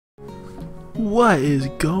What is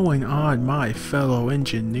going on, my fellow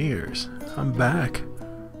engineers? I'm back.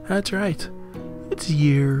 That's right. It's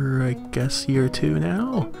I guess year 2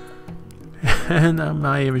 now. And I'm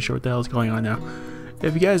not even sure what the hell is going on now.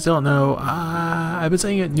 If you guys don't know, I've been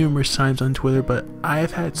saying it numerous times on Twitter, but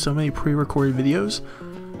I've had so many pre-recorded videos,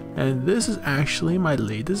 and this is actually my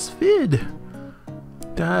latest vid.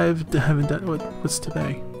 I haven't done. What's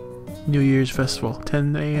today? New Year's Festival,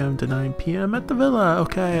 10 a.m. to 9 p.m. at the Villa.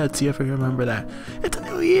 Okay, let's see if I remember that. It's a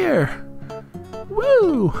new year!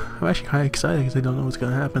 Woo! I'm actually kind of excited because I don't know what's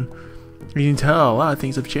going to happen. You can tell a lot of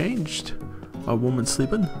things have changed. My woman's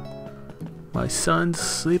sleeping. My son's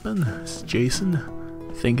sleeping. It's Jason.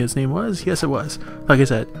 I think his name was. Yes, it was. Like I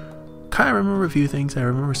said, kind of remember a few things. I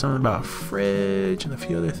remember something about a fridge and a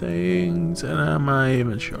few other things, and I'm not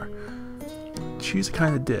even sure. Choose a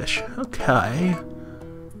kind of dish. Okay.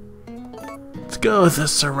 Let's go with the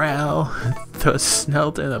sorrel, the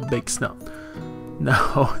snelt, and a big snelt.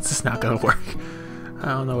 No, it's just not gonna work. I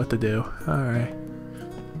don't know what to do. Alright.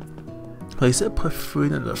 Well, he said put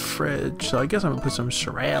food in the fridge, so I guess I'm gonna put some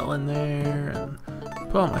sorrel in there and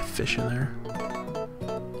put all my fish in there.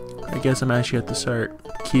 I guess I'm actually have to start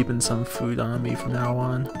keeping some food on me from now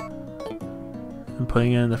on. And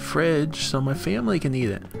putting it in the fridge so my family can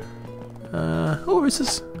eat it. Oh, where's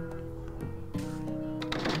this?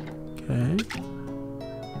 Okay.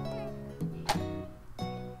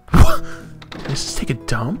 Did I just take a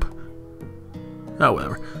dump? Oh,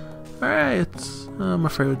 whatever. Alright, I'm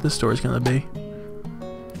afraid what this door is gonna be.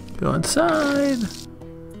 Go inside.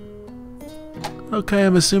 Okay,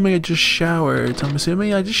 I'm assuming I just showered. So I'm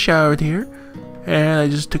assuming I just showered here. And I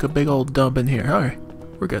just took a big old dump in here. Alright,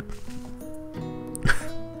 we're good.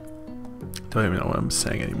 Don't even know what I'm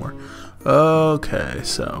saying anymore. Okay,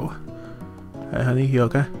 so. Hey, honey, you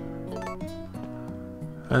okay?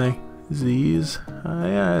 Honey, Z's.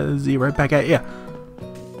 Yeah, Z right back at ya.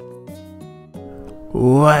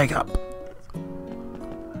 Wake up.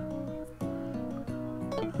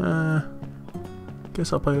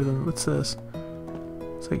 Guess I'll play with them. What's this?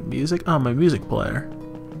 It's like music. Oh, my music player.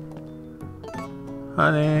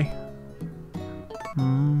 Honey.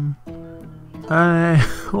 Honey,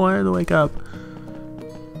 I wanted to wake up.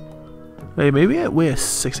 Wait, maybe at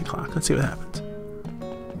 6 o'clock. Let's see what happens.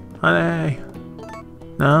 Honey.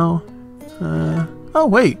 No. Oh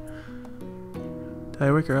wait. Did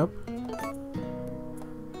I wake her up?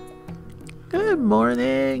 Good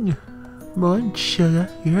morning. Morning, sugar.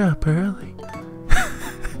 You're up early.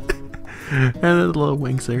 And the little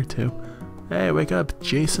winks there too. Hey, wake up,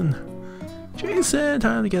 Jason. Jason,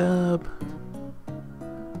 time to get up.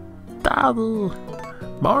 Double.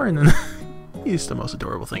 Morning. He's the most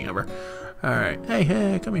adorable thing ever. Alright.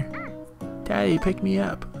 Hey, come here. Daddy, pick me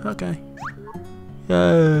up. Okay.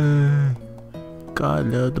 Yay. God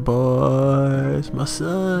love the boys. My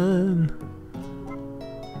son.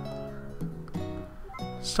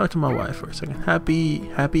 Let's talk to my wife for a second.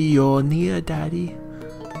 Happy you're near, Daddy.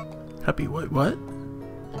 Happy what?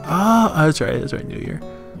 Oh, that's right, New Year.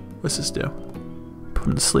 What's this do? Put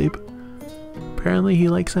him to sleep. Apparently he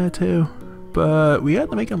likes that too. But we had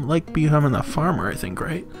to make him like becoming a farmer, I think,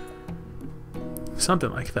 right?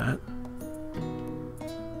 Something like that.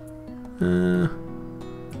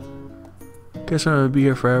 Guess I'm gonna be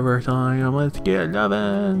here forever telling him let's get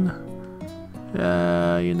lovin'.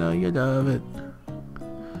 Yeah, you know you love it.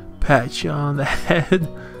 Pat you on the head.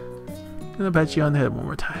 Gonna pat you on the head one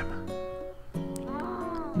more time.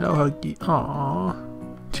 No huggy. Aww.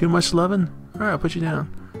 Too much lovin'? Alright, I'll put you down.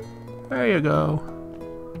 There you go.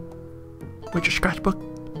 Where's your scratchbook?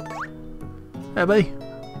 Hey, buddy.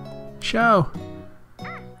 Show.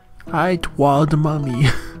 I twalled the mummy.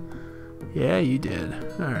 Yeah, you did.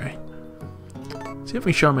 Alright. See if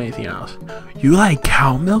we show him anything else. You like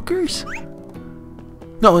cow milkers?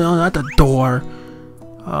 No, not the door.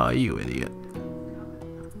 Oh, you idiot.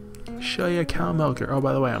 Show you a cow milker. Oh,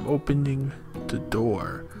 by the way, I'm opening the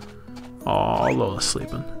door. Oh, Lola's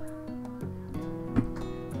sleeping.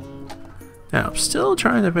 Now, I'm still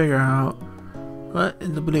trying to figure out what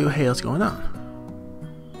in the blue hell's going on.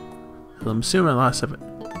 I'm assuming lots of it.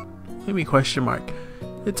 Maybe question mark.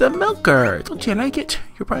 It's a milker! Don't you like it?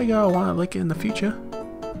 You're probably gonna want to like it in the future.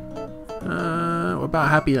 What about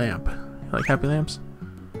Happy Lamp? You like Happy Lamps?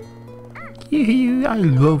 I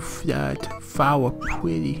love that. Flower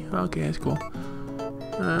pretty. Okay, that's cool.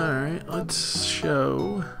 Alright, let's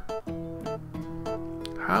show.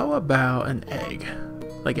 How about an egg?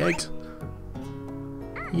 Like eggs?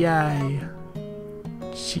 Yay.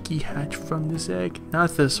 Chicky hatch from this egg.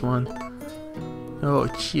 Not this one. Oh,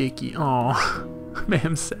 Chicky. Aw. Man,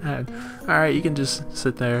 I'm sad. Alright, you can just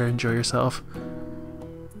sit there and enjoy yourself.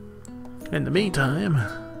 In the meantime,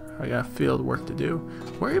 I got field work to do.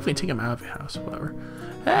 Where if we take him out of your house? Whatever.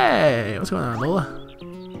 Hey, what's going on, Lola?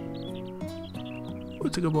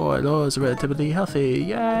 What's a good boy? Lola's relatively healthy.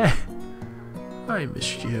 Yay! I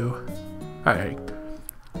missed you. Alright,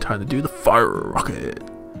 time to do the fire rocket.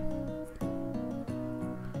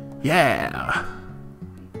 Yeah!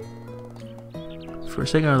 For a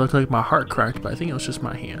second I looked like my heart cracked, but I think it was just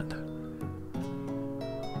my hand.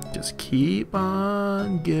 Just keep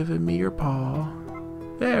on giving me your paw.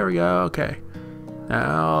 There we go, okay.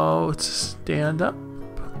 Now let's stand up.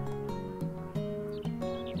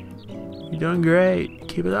 You're doing great.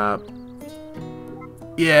 Keep it up.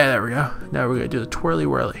 Yeah, there we go. Now we're gonna do the twirly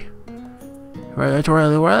whirly. Right, the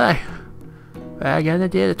twirly whirly. We're gonna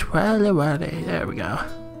do the twirly whirly. There we go.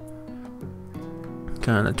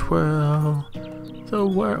 Gonna twirl the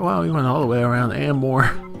whirl. Wow, we went all the way around and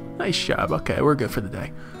more. Nice job. Okay, we're good for the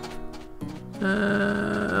day.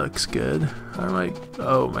 That looks good. How am I?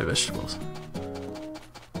 Oh, my vegetables.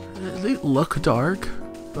 They look dark,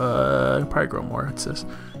 but I'll probably grow more. It's this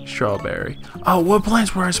strawberry. Oh, what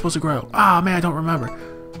plants were I supposed to grow? Ah, man, I don't remember.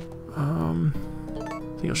 I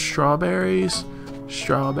think it was strawberries,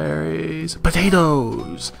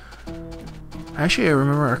 potatoes. Actually, I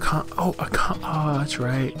remember oh, that's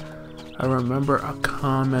right. I remember a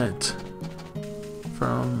comment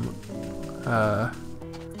from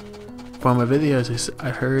my videos. I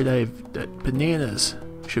heard that bananas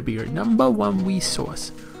should be your #1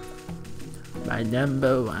 resource. My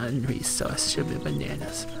 #1 resource should be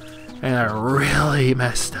bananas. And I really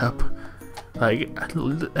messed up. Like,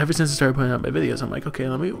 ever since I started putting up my videos, I'm like, okay,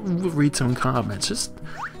 let me read some comments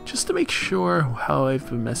just to make sure how I've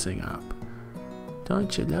been messing up.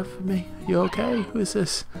 Don't you love me? You okay? Who is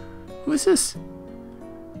this? Who is this?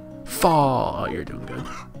 Fall. Oh, you're doing good.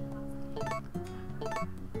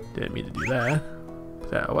 Didn't mean to do that.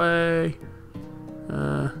 Put that away.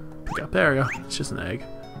 Pick up. There we go. It's just an egg.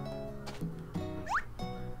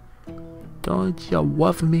 Don't you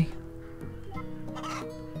love me?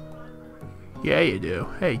 Yeah, you do.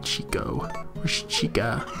 Hey, Chico. Where's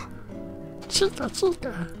Chica? Chica.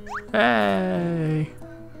 Hey.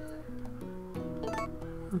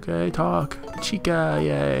 Okay, talk. Chica,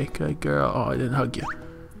 yay. Good girl. Oh, I didn't hug you.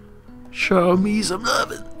 Show me some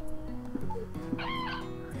loving.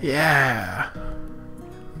 Yeah.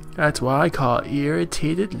 That's why I call it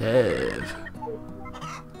irritated love.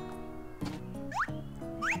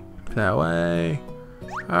 That way.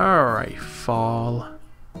 Alright, fall.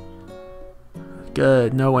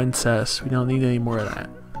 Good, no incest. We don't need any more of that.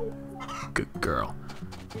 Good girl.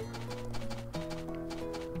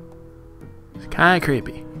 It's kinda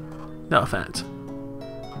creepy. No offense.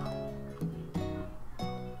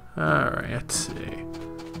 Alright, let's see.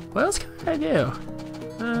 What else can I do?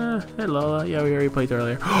 Hey Lola. Yeah, we already played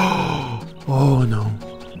earlier. Oh no.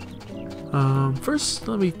 First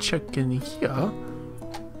let me check in here.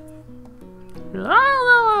 I don't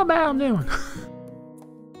know how bad I'm doing.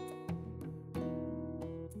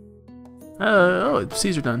 Oh,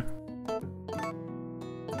 C's are done.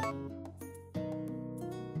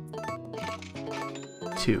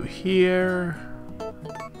 Two here.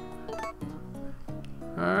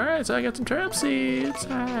 Alright, so I got some trap seeds.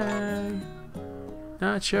 Hi.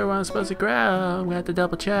 Not sure what I'm supposed to grow. I'm gonna have to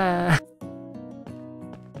double check.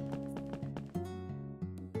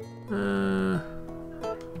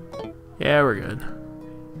 Yeah, we're good.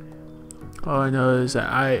 All I know is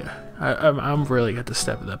that I'm really got to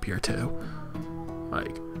step it up here too.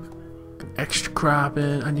 Like extra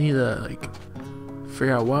cropping. I need to like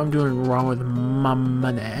figure out what I'm doing wrong with my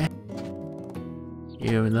money.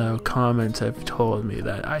 Even though comments have told me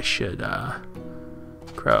that I should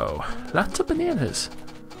grow lots of bananas.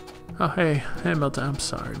 Oh hey Miltank. I'm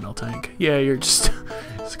sorry, Miltank. Yeah, you're just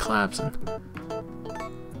it's collapsing.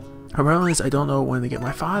 I realize I don't know when to get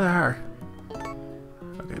my father.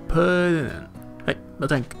 Okay, put it in. Hey,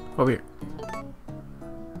 Miltank, over here.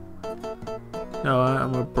 No,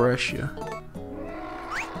 I'm gonna brush you.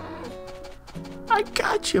 I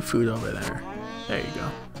got your food over there. There you go.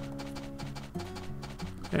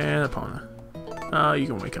 And Epona. Oh, you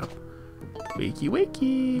can wake up. Wakey,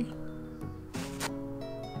 wakey.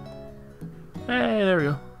 Hey, there we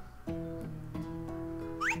go.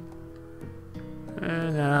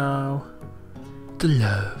 And now, the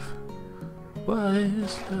love. What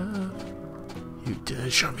is love? You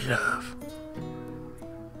didn't show me love.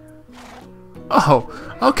 Oh,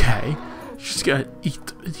 okay. She's gonna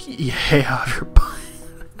eat hay out of your butt.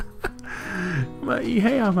 I'm gonna eat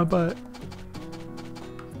hay out of my butt.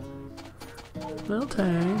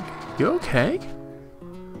 Miltank, you okay?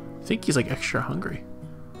 I think he's like extra hungry.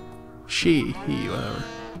 He, whatever.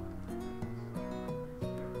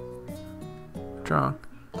 wrong?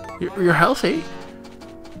 You're healthy.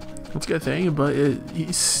 That's a good thing, but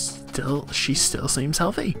she still seems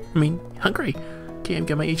healthy. I mean, hungry. Can't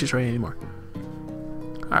get my H's right anymore.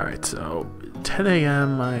 Alright, so 10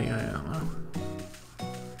 a.m. I don't know.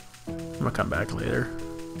 I'm gonna come back later.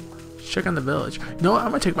 Check on the village. You know what?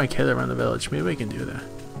 I'm gonna take my kid around the village. Maybe I can do that.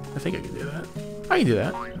 I think I can do that. I can do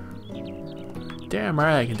that. Damn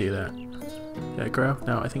right I can do that. Did it grow?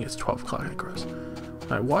 No, I think it's 12 o'clock it grows.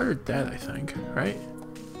 I watered that, I think, right?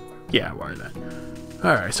 Yeah, I watered that.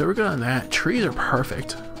 Alright, so we're good on that. Trees are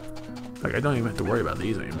perfect. Like, I don't even have to worry about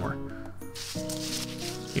these anymore.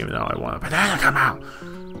 Even though I want a banana come out.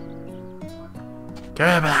 Give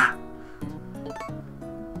me a banana.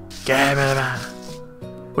 Give me a banana.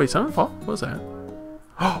 Wait, something fall? What was that?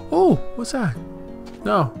 Oh, what's that?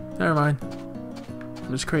 No, never mind.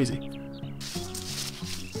 I'm just crazy.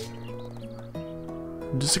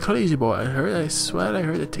 I'm just a crazy boy. I swear I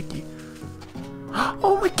heard a ticky.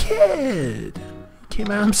 Oh, my kid! He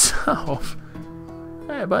came out himself.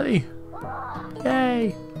 Hey, buddy.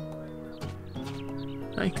 Yay.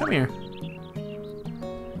 Hey, come here.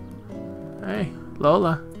 Hey,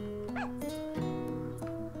 Lola.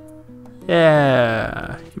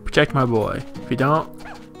 Yeah, you protect my boy. If you don't,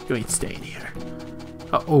 you ain't staying here.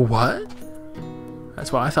 Oh, what?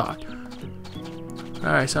 That's what I thought.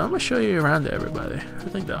 Alright, so I'm gonna show you around to everybody. I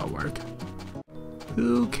think that'll work.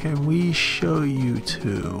 Who can we show you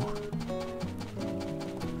to?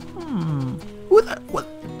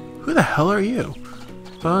 Who the hell are you?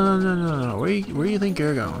 Oh, no. Where do you think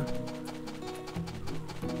you're going?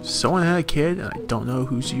 Someone had a kid, and I don't know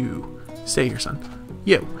who's you. Stay here, son.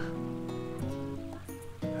 You.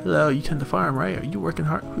 Hello, you tend to farm, right? Are you working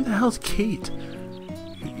hard? Who the hell's Kate?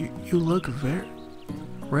 You look very...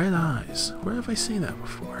 Red eyes. Where have I seen that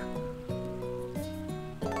before?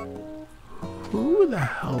 Who the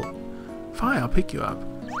hell? Fine, I'll pick you up.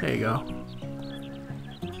 There you go.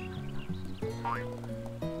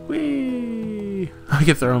 Whee! I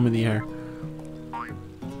can throw him in the air.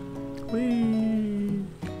 Whee!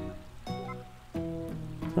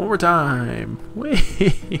 One more time.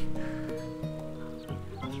 Whee!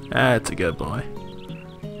 That's a good boy.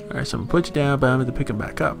 Alright, so I'm gonna put you down, but I'm gonna pick him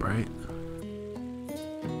back up, right?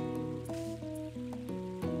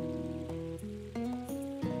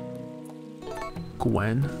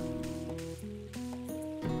 Gwen?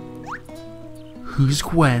 Who's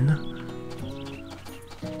Gwen?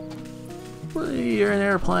 Well, you're an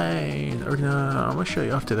airplane. Or no, I'm gonna show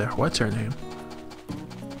you off to there. What's her name?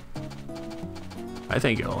 I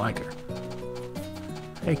think you'll like her.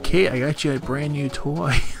 Hey Kate, I got you a brand new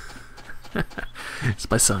toy. It's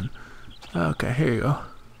my son. Okay, here you go.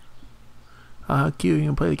 How cute, you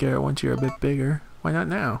can play together once you're a bit bigger. Why not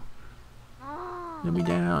now? Let me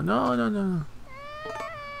down. No.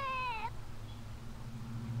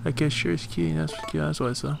 That kid sure is cute. That's cute. That's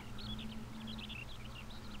what I saw.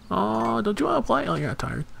 Oh, don't you want to play? Oh, you're not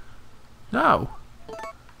tired. No.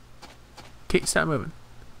 Kate, stop moving.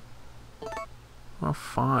 Oh,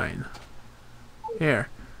 fine. Here.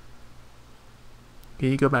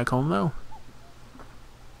 Can you go back home though?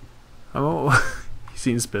 Oh, he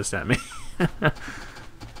seems pissed at me.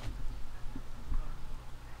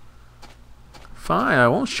 Fine, I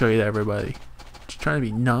won't show you to everybody. Just trying to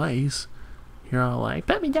be nice. You're all like,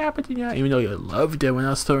 put me down, even though you loved it when I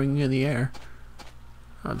was throwing you in the air.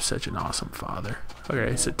 I'm such an awesome father.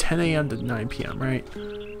 Okay, it's at 10 a.m. to 9 p.m., right?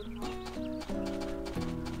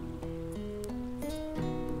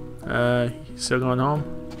 You still going home?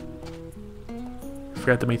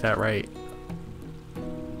 Forgot to make that right.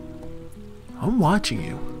 I'm watching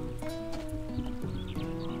you.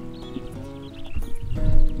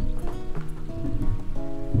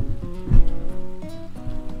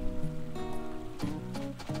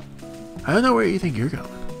 I don't know where you think you're going,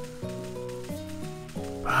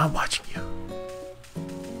 but I'm watching you.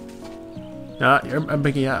 No, I'm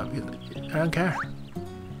picking you up. I don't care.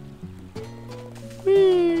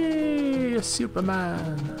 Whee!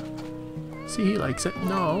 Superman. See, he likes it.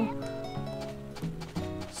 No.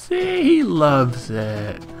 See, he loves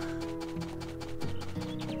it.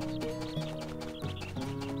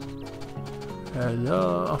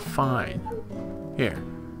 Hello. Fine. Here.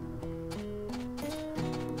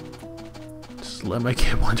 Just let my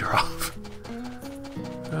kid wander off.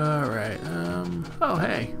 Alright, oh,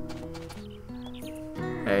 hey.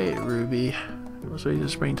 Hey, Ruby. Most of the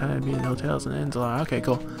springtime being in hotels and inns a lot. Okay,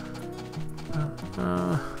 cool.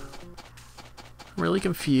 I'm really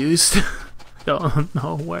confused. Don't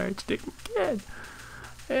know where to take my kid.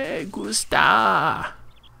 Hey, Gustav.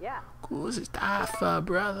 Yeah. Gustav,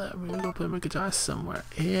 brother. We're gonna go play my guitar somewhere.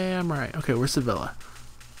 Yeah, I'm right. Okay, where's the villa?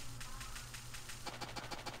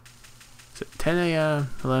 10 a.m.,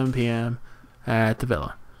 11 p.m. at the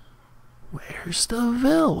villa. Where's the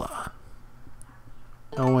villa?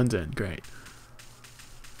 No one's in. Great.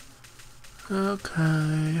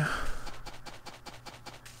 Okay.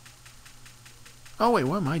 Oh wait,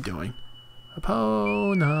 what am I doing?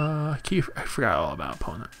 Epona. I forgot all about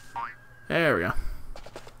Epona. There we go.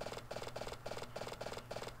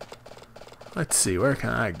 Let's see, where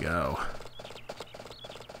can I go?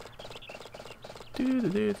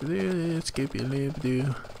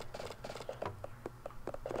 Skippy-lip-doo.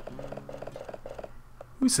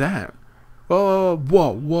 Who's that? Whoa,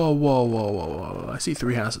 whoa, whoa, whoa, whoa, whoa, whoa. I see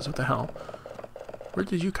 3 houses. What the hell? Where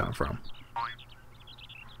did you come from?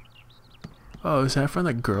 Oh, is that from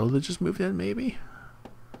the girl that just moved in, maybe?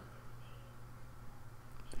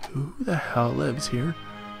 Who the hell lives here?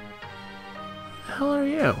 Who the hell are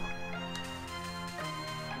you?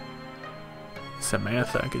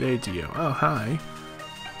 Samantha, good day to you. Oh, hi.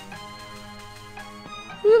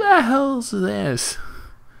 Who the hell's this?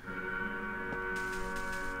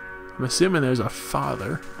 I'm assuming there's a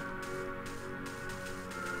father.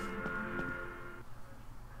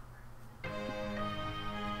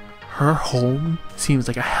 Her home seems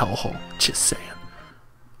like a hellhole. Just saying.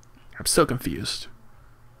 I'm so confused.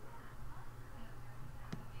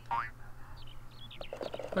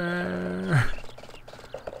 I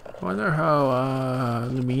wonder how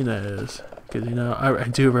Lumina is. Because, you know, I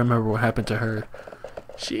do remember what happened to her.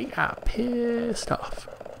 She got pissed off.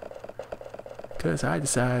 Because I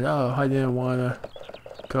decided, oh, I didn't want to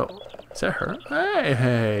go. Is that her?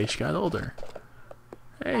 Hey, she got older.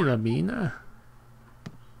 Hey, Lumina.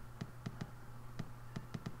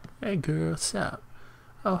 Hey, girl, what's up?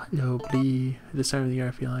 Oh, hello, Blee. This time of the year,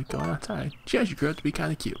 I feel like going outside. She actually grew up to be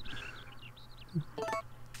kind of cute.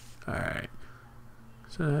 Alright.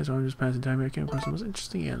 So I'm just passing time here. I came across the most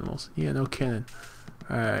interesting animals. Yeah, no kidding.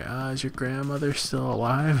 Alright, is your grandmother still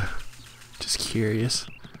alive? Just curious.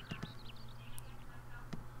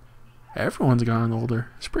 Everyone's gotten older.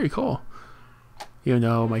 It's pretty cool. Even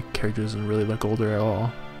though my character doesn't really look older at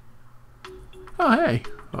all. Oh, hey.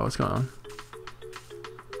 Oh, what's going on?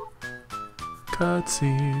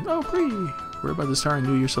 Cutscene. Oh, please. We're about to start a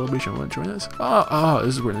New Year celebration. Want to join us? Oh,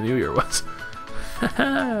 this is where the New Year was.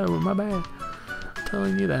 Haha, my bad.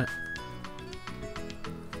 Totally knew that.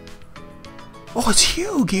 Oh, it's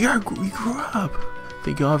you! You grew up!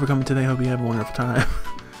 Thank you all for coming today. Hope you have a wonderful time.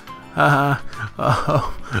 Haha.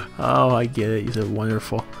 Oh, I get it. You said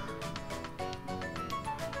wonderful.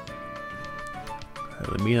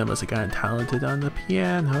 Lamina must have gotten talented on the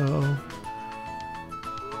piano.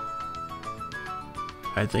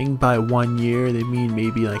 I think by 1 year they mean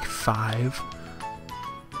maybe like 5.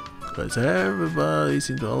 Because everybody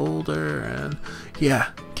seems older and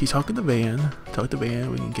yeah, keep talking to Van. Talk to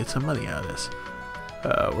Van, we can get some money out of this.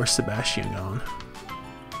 Where's Sebastian going?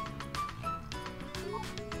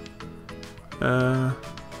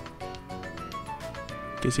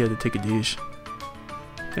 Guess he had to take a douche.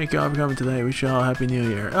 Thank you all for coming today. Wish you all a happy New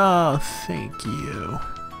Year. Oh, thank you.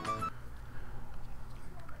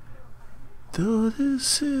 Though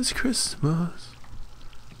this is Christmas,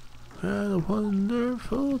 had a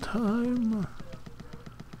wonderful time.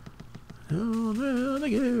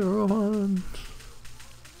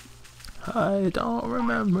 I don't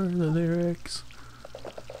remember the lyrics.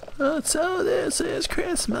 But so this is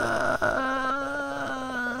Christmas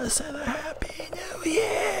and a happy New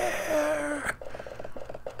Year.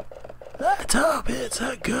 Let's hope it's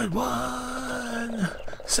a good one.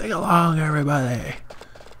 Sing along, everybody.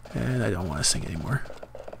 And I don't want to sing anymore.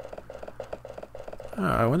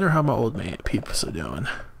 I wonder how my old mate peeps are doing.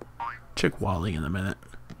 Check Wally in a minute.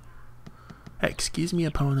 Excuse me,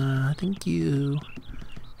 Epona. Thank you.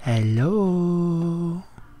 Hello.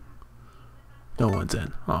 No one's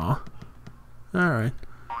in. Aw. Alright.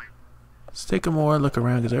 Let's take a more look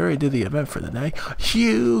around because I already did the event for the day.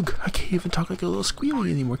 Hugh! I can't even talk like a little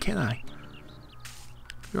squealy anymore, can I?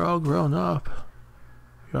 You're all grown up.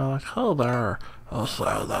 You're all like, hello there.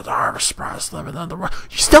 Also, the harvest price living on the road.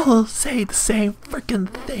 You still say the same freaking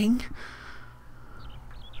thing.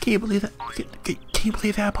 Can you believe that? Can you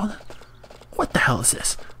believe that, opponent? What the hell is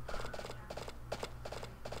this?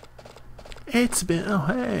 It's been. Oh,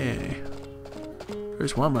 hey.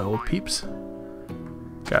 There's one of my old peeps.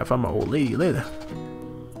 Gotta find my old lady later.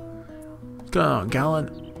 What's going on,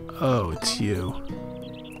 Gallon? Oh, it's you.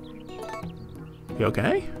 You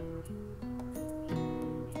okay?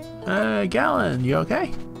 Gallon, you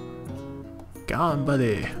okay? Gallon,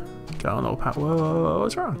 buddy. Gallon, old pal. Whoa,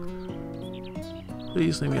 what's wrong?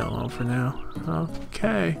 Please leave me alone for now.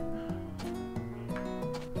 Okay.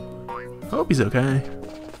 Hope he's okay.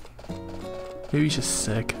 Maybe he's just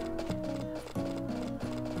sick.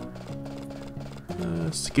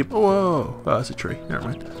 just to keep. Whoa! Oh, that's a tree. Never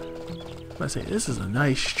mind. I say this is a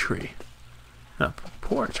nice tree.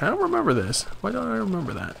 Porch. I don't remember this. Why don't I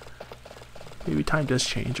remember that? Maybe time does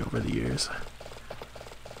change over the years.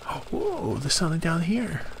 Oh, whoa! There's something down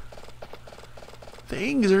here.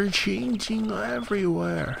 Things are changing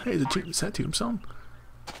everywhere. Hey, is that tombstone?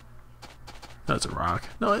 No, it's a rock.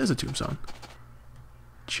 No, it is a tombstone.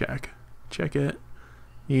 Check. Check it.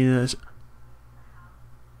 Need this.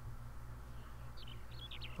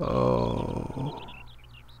 Oh.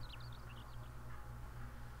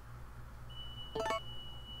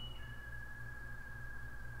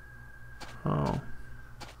 Oh.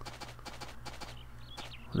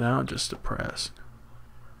 Now I'm just depressed.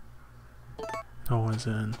 No one's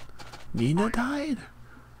in. Nina died?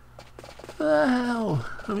 What the hell?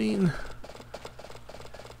 I mean,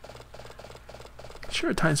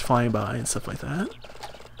 sure, time's flying by and stuff like that,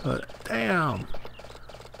 but damn.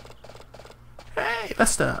 Hey,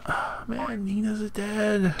 that's the. Oh, man, Nina's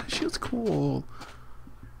dead. She was cool.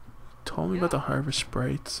 Told me about the harvest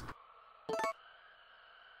sprites.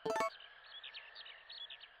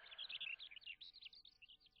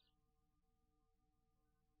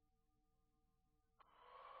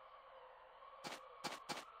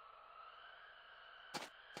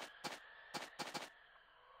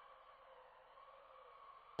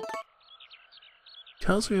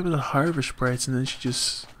 Tells me about the harvest sprites and then she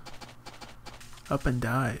just up and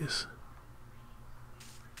dies.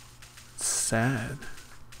 It's sad.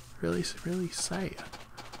 Really, really sad.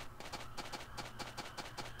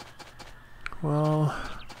 Well,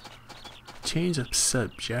 change of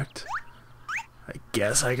subject. I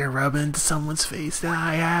guess I can rub into someone's face that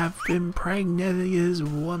I have impregnated this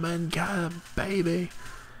woman, got a baby.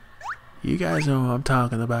 You guys know what I'm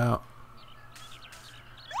talking about.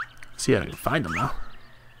 See if I can find them now.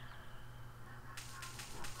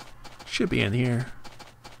 Should be in here.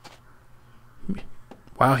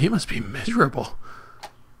 Wow, he must be miserable.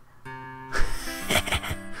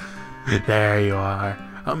 There you are.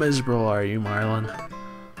 How miserable are you, Marlon?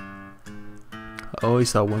 I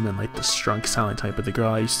always thought women like the strong, silent type, but the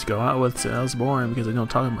girl I used to go out with said I was boring because I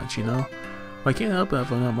don't talk much, you know? Well, I can't help it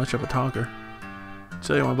if I'm not much of a talker.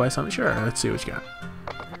 So you want to buy something? Sure, let's see what you got.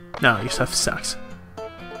 No, your stuff sucks.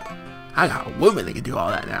 I got a woman that can do all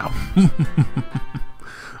that now.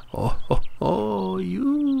 Oh,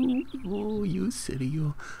 you city,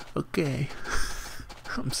 you. Okay.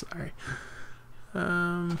 I'm sorry.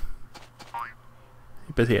 But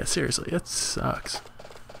yeah, seriously, that sucks.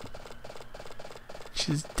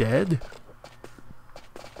 She's dead?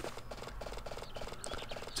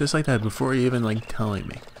 Just like that, before you even like telling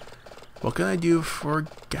me. What can I do for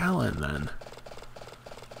Gallon then?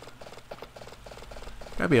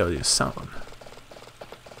 Gotta be able to do something.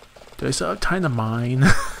 Do I still have time to mine?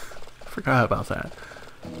 Forgot about that.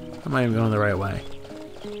 I'm not even going the right way.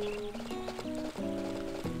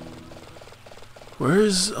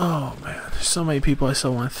 Where's... Oh man, there's so many people I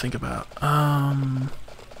still want to think about.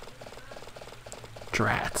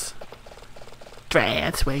 Drats.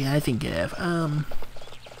 Drats, what can I think of?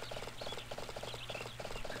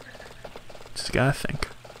 Just gotta think.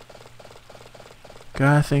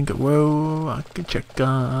 Gotta think, whoa, I can check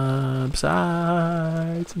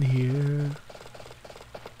sides in here.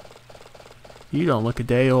 You don't look a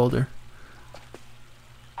day older.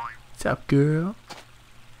 What's up, girl?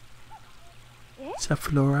 What's up,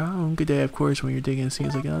 Flora? Good day, of course, when you're digging it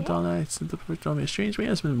seems like it's all night. Since the first told me a strange man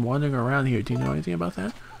has been wandering around here. Do you know anything about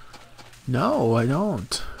that? No, I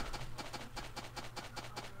don't.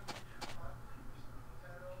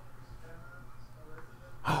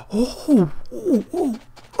 Oh,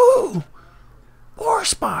 more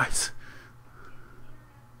spots.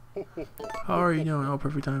 How are you doing? Oh,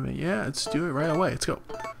 perfect timing. Yeah, let's do it right away. Let's go.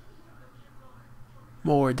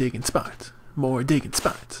 More digging spots. More digging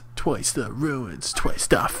spots. Twice the ruins, twice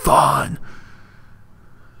the fun.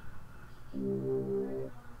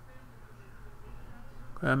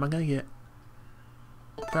 What am I gonna get?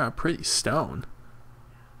 Got a pretty stone.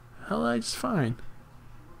 Hell, I just find.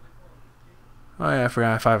 Oh yeah, I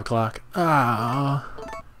forgot 5 o'clock. Ah.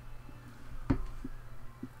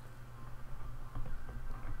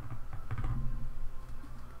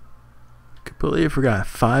 Completely forgot.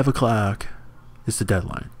 5 o'clock is the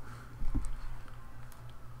deadline.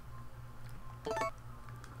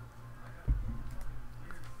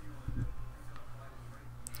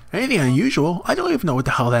 Anything unusual? I don't even know what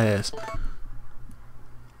the hell that is.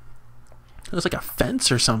 It looks like a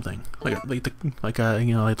fence or something, like a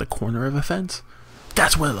you know, like the corner of a fence.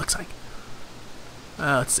 That's what it looks like.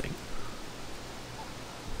 Let's see.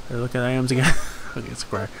 Look at items again. Okay,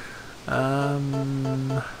 square.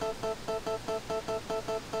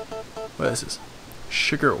 What is this?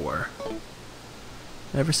 Sugar ore.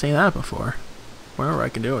 Never seen that before. Wonder what I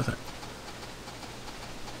can do with it.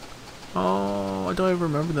 Oh, I don't even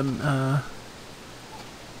remember them,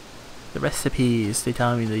 the recipes they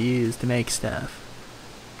tell me to use to make stuff.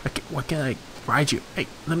 Okay, what can I ride you? Hey,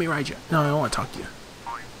 let me ride you. No, I don't want to talk to you.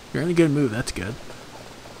 You're in a good mood, that's good.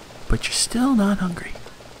 But you're still not hungry.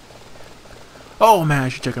 Oh man, I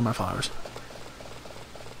should check on my flowers.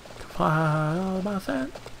 Forgot all about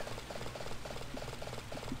that.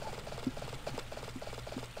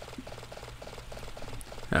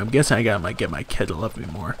 I'm guessing I gotta get my kid to love me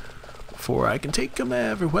more before I can take them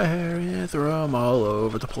everywhere and throw them all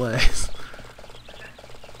over the place.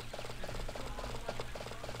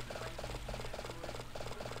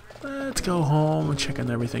 Let's go home and check on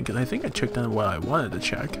everything, because I think I checked on what I wanted to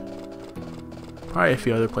check. Probably a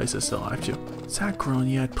few other places still have to. Is that grown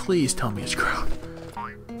yet? Please tell me it's grown.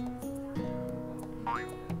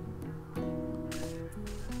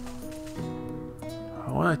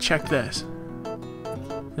 I want to check this.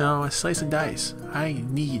 No, a slice and dice. I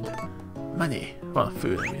need money. Well,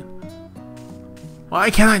 food, I mean. Why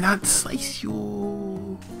can I not slice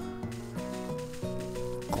you?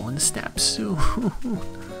 Going to snap soon.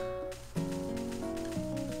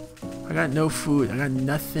 I got no food. I got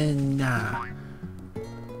nothing. Nah.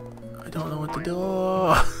 I don't know what to do.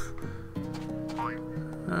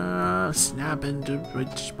 Snapping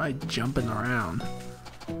just by jumping around.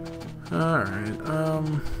 Alright,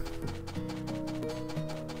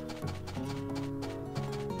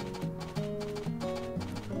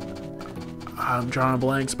 I'm drawing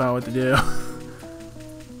blanks about what to do.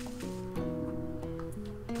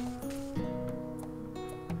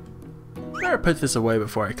 Better put this away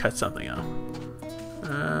before I cut something out.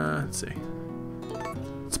 Let's see.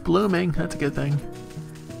 It's blooming, that's a good thing.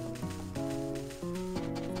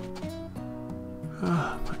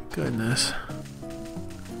 Oh my goodness.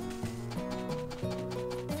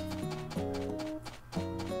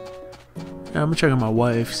 Yeah, I'm gonna check on my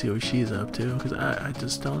wife, see what she's up to, because I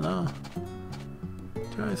just don't know.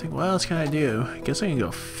 I think, what else can I do? I guess I can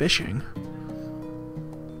go fishing.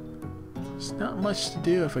 There's not much to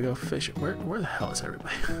do if I go fishing. Where the hell is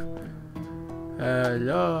everybody?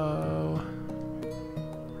 Hello?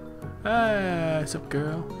 Hey, what's up,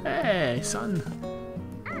 girl? Hey, son.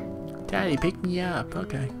 Daddy, pick me up.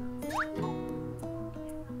 Okay.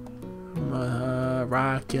 I'm gonna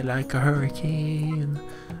rock you like a hurricane.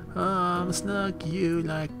 I'm gonna snug you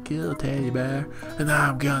like a little teddy bear. And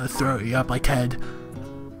I'm gonna throw you up like Ted.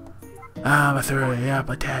 I'm gonna throw you up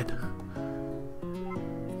like Ted.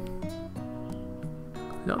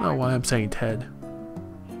 I don't know why I'm saying Ted.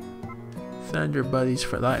 Thunder buddies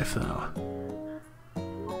for life, though.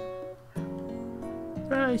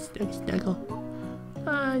 I snuggle.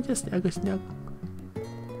 I just snuggle.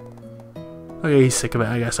 Okay, he's sick of it.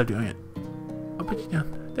 I gotta stop doing it. I'll put you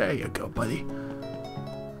down. There you go, buddy.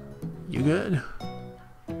 You good?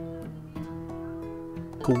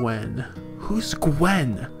 Gwen. Who's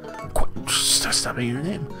Gwen? Stop saying your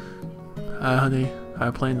name. Honey,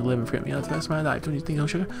 I plan to live and forget me out the rest of my life. Don't you think I'll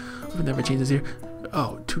sugar? I would never change this year.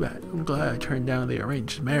 Oh, too bad. I'm glad I turned down the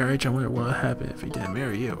arranged marriage. I wonder what would happen if he didn't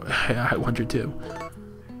marry you. I wonder too.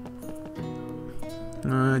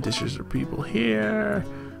 Dishes are people here.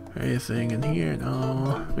 Anything in here?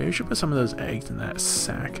 No. Maybe we should put some of those eggs in that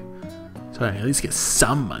sack, so I can at least get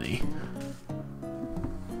some money.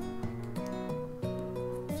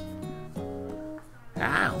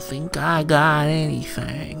 I don't think I got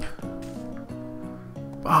anything.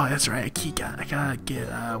 Oh, that's right. I gotta get,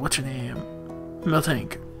 what's her name?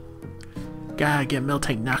 Miltank. Gotta get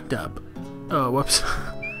Miltank knocked up. Oh, whoops.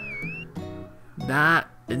 Not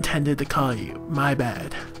intended to call you. My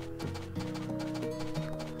bad.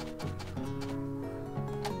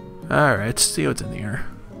 Alright, let's see what's in here.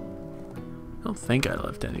 I don't think I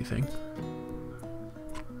left anything.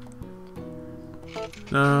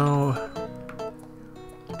 No.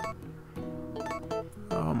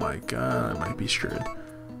 Oh my god, I might be screwed.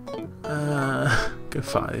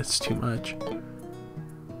 Goodbye, it's too much.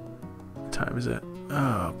 What time is it?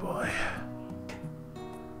 Oh boy.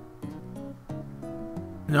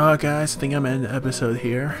 You know what, guys? I think I'm ending the episode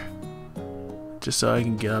here. Just so I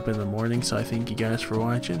can get up in the morning, so I thank you guys for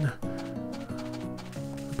watching.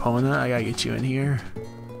 Epona, I gotta get you in here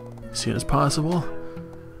as soon as possible,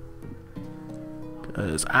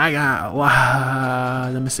 because I got a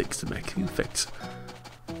lot of mistakes to make and fix.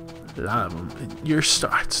 A lot of them. You're it's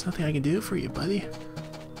nothing I can do for you, buddy.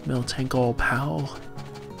 Miltank old pal.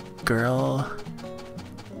 Girl.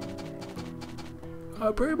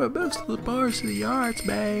 I bring my best to the bars and the yards,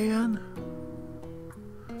 man.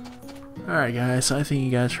 Alright guys, so I thank you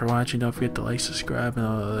guys for watching. Don't forget to like, subscribe, and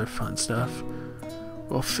all the other fun stuff.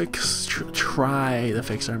 We'll try to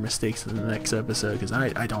fix our mistakes in the next episode, because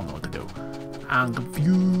I don't know what to do. I'm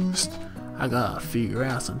confused. I gotta figure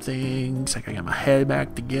out some things. I gotta get my head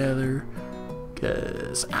back together.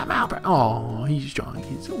 Because I'm out. Oh, he's drunk.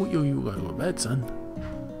 You gotta go to bed, son.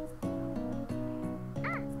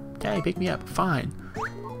 Daddy, pick me up. Fine.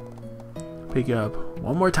 Pick you up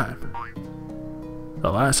one more time. The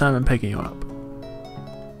last time I'm picking you up.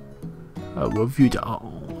 What have you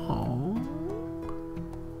done?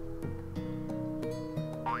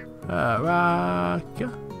 Rock ya.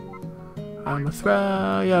 I'ma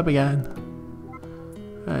throw you up again.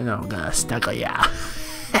 I know I'm gonna snuggle ya.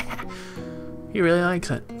 He really likes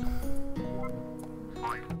it.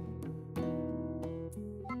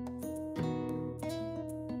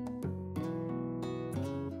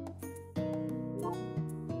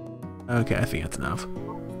 Okay, I think that's enough.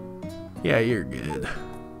 Yeah, you're good.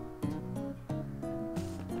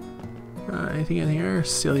 Anything in here?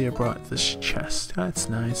 Celia brought this chest. That's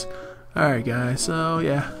nice. Alright guys, so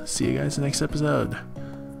yeah, see you guys in the next episode.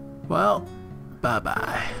 Well,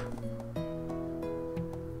 bye-bye.